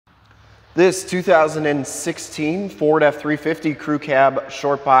This 2016 Ford F350 Crew Cab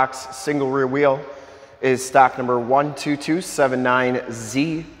Short Box Single Rear Wheel is stock number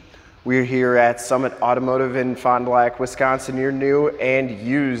 12279Z. We're here at Summit Automotive in Fond du Lac, Wisconsin, your new and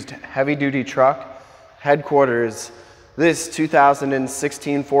used heavy-duty truck headquarters. This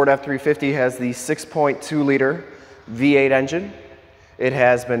 2016 Ford F350 has the 6.2-liter V8 engine. It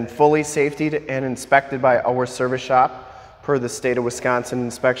has been fully safetied and inspected by our service shop per the state of Wisconsin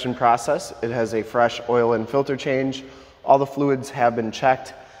inspection process. It has a fresh oil and filter change. All the fluids have been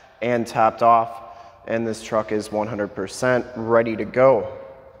checked and topped off, and this truck is 100% ready to go.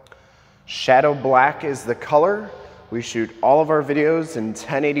 Shadow black is the color. We shoot all of our videos in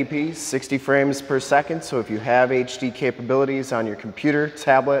 1080p, 60 frames per second, so if you have HD capabilities on your computer,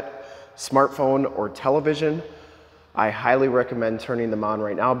 tablet, smartphone, or television, I highly recommend turning them on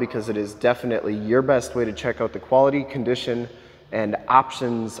right now because it is definitely your best way to check out the quality, condition, and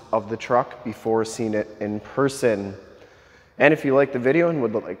options of the truck before seeing it in person. And if you like the video and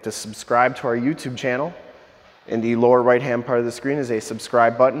would like to subscribe to our YouTube channel, in the lower right-hand part of the screen is a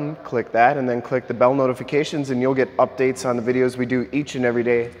subscribe button. Click that and then click the bell notifications and you'll get updates on the videos we do each and every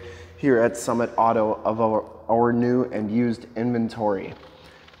day here at Summit Auto of our new and used inventory.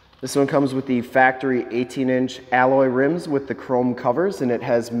 This one comes with the factory 18-inch alloy rims with the chrome covers, and it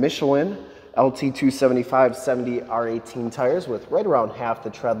has Michelin LT 275/70 R18 tires with right around half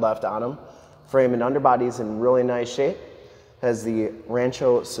the tread left on them. Frame and underbody is in really nice shape. Has the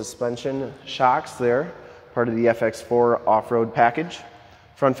Rancho suspension shocks there, part of the FX4 off-road package.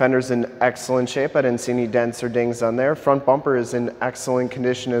 Front fender's in excellent shape. I didn't see any dents or dings on there. Front bumper is in excellent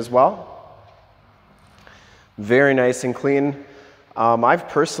condition as well. Very nice and clean. I've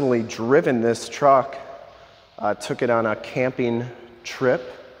personally driven this truck, took it on a camping trip.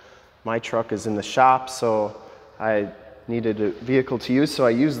 My truck is in the shop, so I needed a vehicle to use, so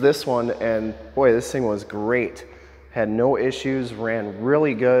I used this one, and boy, this thing was great. Had no issues, ran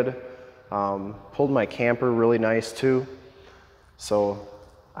really good, pulled my camper really nice too. So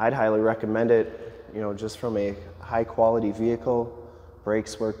I'd highly recommend it, you know, just from a high quality vehicle.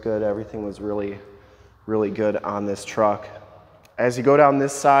 Brakes work good, everything was really good on this truck. As you go down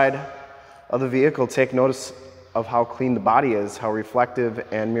this side of the vehicle, take notice of how clean the body is, how reflective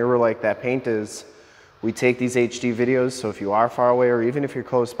and mirror-like that paint is. We take these HD videos, so if you are far away or even if you're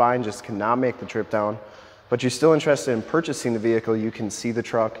close by and just cannot make the trip down, but you're still interested in purchasing the vehicle, you can see the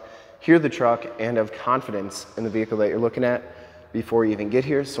truck, hear the truck, and have confidence in the vehicle that you're looking at before you even get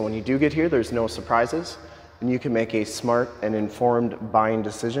here. So when you do get here, there's no surprises, and you can make a smart and informed buying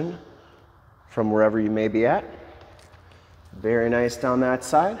decision from wherever you may be at. Very nice down that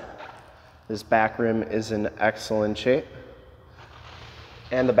side. This back rim is in excellent shape.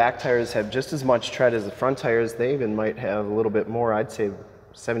 And the back tires have just as much tread as the front tires. They even might have a little bit more. I'd say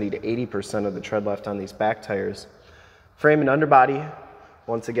 70 to 80% of the tread left on these back tires. Frame and underbody,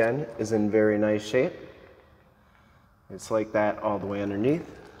 once again, is in very nice shape. It's like that all the way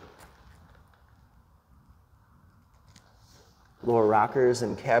underneath. Lower rockers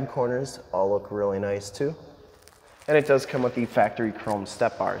and cab corners all look really nice too. And it does come with the factory chrome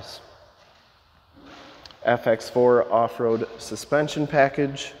step bars. FX4 off-road suspension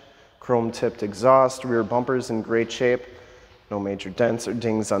package, chrome tipped exhaust, rear bumpers in great shape. No major dents or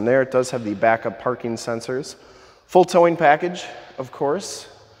dings on there. It does have the backup parking sensors. Full towing package, of course.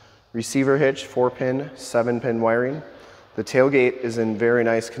 Receiver hitch, 4-pin, 7-pin wiring. The tailgate is in very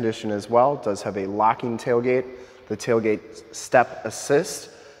nice condition as well. It does have a locking tailgate. The tailgate step assist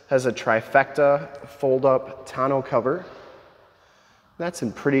has a trifecta fold-up tonneau cover. That's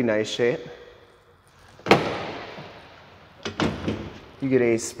in pretty nice shape. You get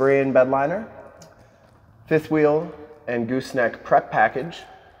a spray-in bed liner, fifth wheel, and gooseneck prep package,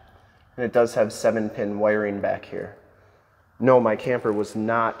 and it does have 7-pin wiring back here. No, my camper was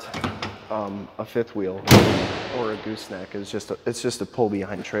not a fifth wheel or a gooseneck. It's just a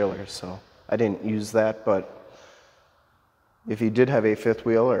pull-behind trailer, so I didn't use that, but if you did have a fifth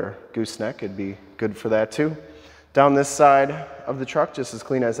wheel or gooseneck, it'd be good for that too. Down this side of the truck, just as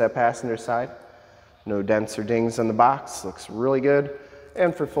clean as that passenger side. No dents or dings on the box, looks really good.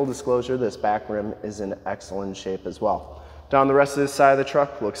 And for full disclosure, this back rim is in excellent shape as well. Down the rest of this side of the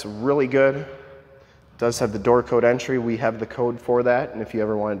truck, looks really good. It does have the door code entry. We have the code for that, and if you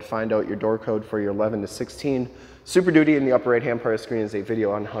ever wanted to find out your door code for your 11 to 16 Super Duty, in the upper right hand part of the screen is a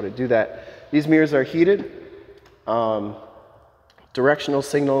video on how to do that. These mirrors are heated. Directional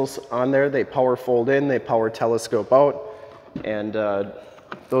signals on there. They power fold in, they power telescope out, and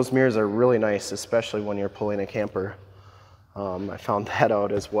those mirrors are really nice, especially when you're pulling a camper. I found that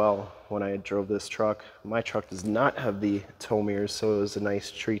out as well when I drove this truck. My truck does not have the tow mirrors, so it was a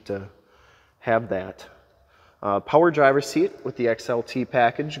nice treat to have that. Power driver's seat with the XLT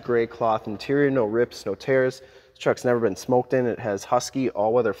package, gray cloth interior, no rips, no tears. This truck's never been smoked in. It has Husky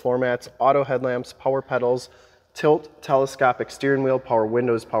all-weather floor mats, auto headlamps, power pedals, tilt, telescopic steering wheel, power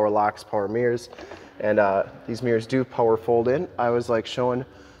windows, power locks, power mirrors. And these mirrors do power fold in. I always like showing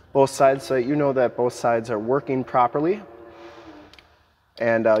both sides so that you know that both sides are working properly.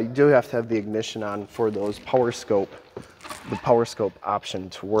 And you do have to have the ignition on for those Powerscope, the Powerscope option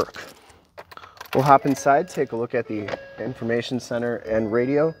to work. We'll hop inside, take a look at the information center and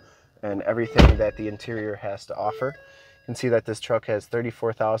radio and everything that the interior has to offer. You can see that this truck has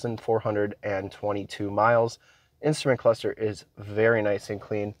 34,422 miles. Instrument cluster is very nice and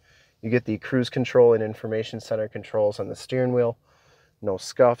clean. You get the cruise control and information center controls on the steering wheel. No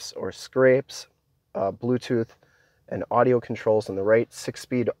scuffs or scrapes. Bluetooth and audio controls on the right.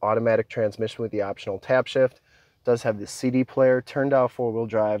 6-speed automatic transmission with the optional tap shift. Does have the CD player, turn down 4-wheel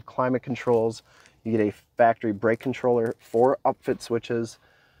drive, climate controls. You get a factory brake controller, 4 upfit switches,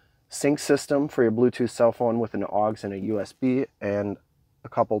 sync system for your Bluetooth cell phone with an AUX and a USB, and a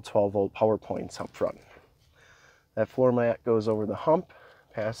couple 12-volt power points up front. That floor mat goes over the hump.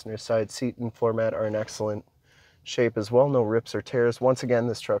 Passenger side seat and floor mat are in excellent shape as well. No rips or tears. Once again,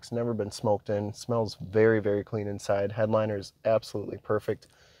 this truck's never been smoked in. Smells very, very clean inside. Headliner is absolutely perfect.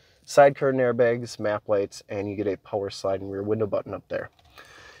 Side curtain airbags, map lights, and you get a power sliding rear window button up there.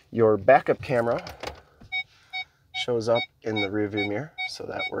 Your backup camera shows up in the rear view mirror, so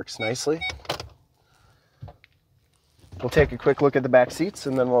that works nicely. We'll take a quick look at the back seats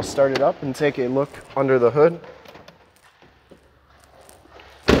and then we'll start it up and take a look under the hood.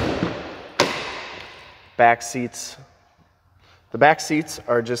 Back seats. The back seats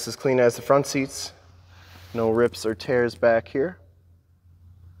are just as clean as the front seats. No rips or tears back here.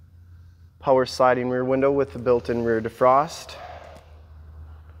 Power sliding rear window with the built-in rear defrost.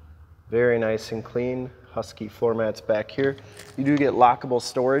 Very nice and clean. Husky floor mats back here. You do get lockable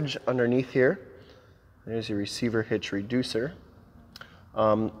storage underneath here. There's your receiver hitch reducer.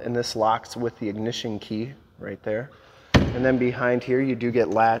 And this locks with the ignition key right there. And then behind here you do get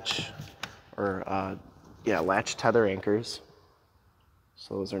latch tether anchors.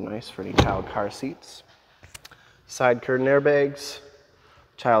 So those are nice for any child car seats. Side curtain airbags.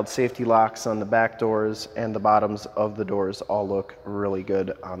 Child safety locks on the back doors, and the bottoms of the doors all look really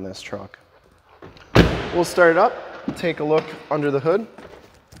good on this truck. We'll start it up, take a look under the hood.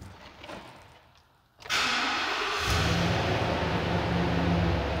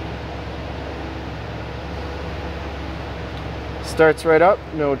 Starts right up,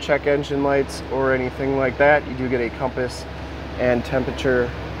 no check engine lights or anything like that. You do get a compass and temperature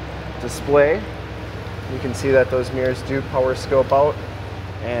display. You can see that those mirrors do power scope out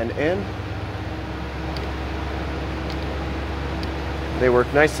and in. They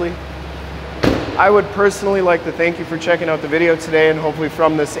work nicely. I would personally like to thank you for checking out the video today, and hopefully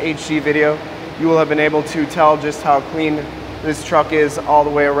from this HD video you will have been able to tell just how clean this truck is all the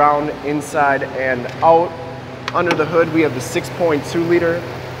way around, inside and out. Under the hood we have the 6.2 liter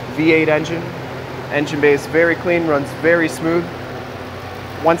V8 engine. Engine bay is very clean, runs very smooth.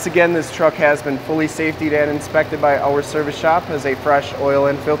 Once again, this truck has been fully safetied and inspected by our service shop, has a fresh oil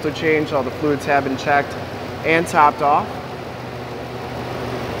and filter change. All the fluids have been checked and topped off.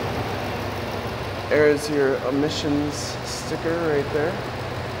 There's your emissions sticker right there.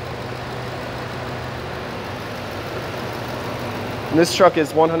 And this truck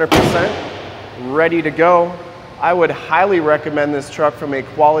is 100% ready to go. I would highly recommend this truck from a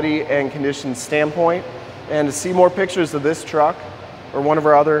quality and condition standpoint. And to see more pictures of this truck or one of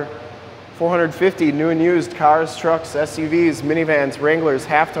our other 450 new and used cars, trucks, SUVs, minivans, Wranglers,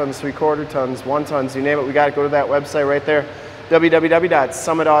 half tons, 3/4 tons, 1 tons, you name it, we got to go to that website right there,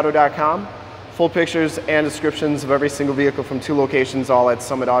 www.summitauto.com. Full pictures and descriptions of every single vehicle from 2 locations, all at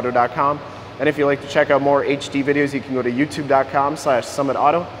summitauto.com. And if you'd like to check out more HD videos, you can go to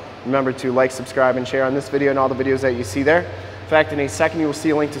youtube.com/summitauto. Remember to like, subscribe, and share on this video and all the videos that you see there. In fact, in a second you will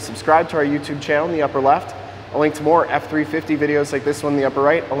see a link to subscribe to our YouTube channel in the upper left, a link to more F350 videos like this one in the upper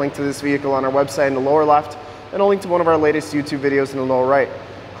right, a link to this vehicle on our website in the lower left, and a link to one of our latest YouTube videos in the lower right.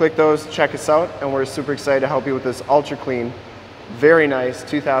 Click those, check us out, and we're super excited to help you with this ultra clean, very nice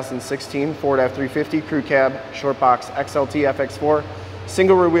 2016 Ford F350 Crew Cab Shortbox XLT FX4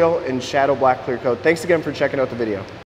 single rear wheel in shadow black clear coat. Thanks again for checking out the video.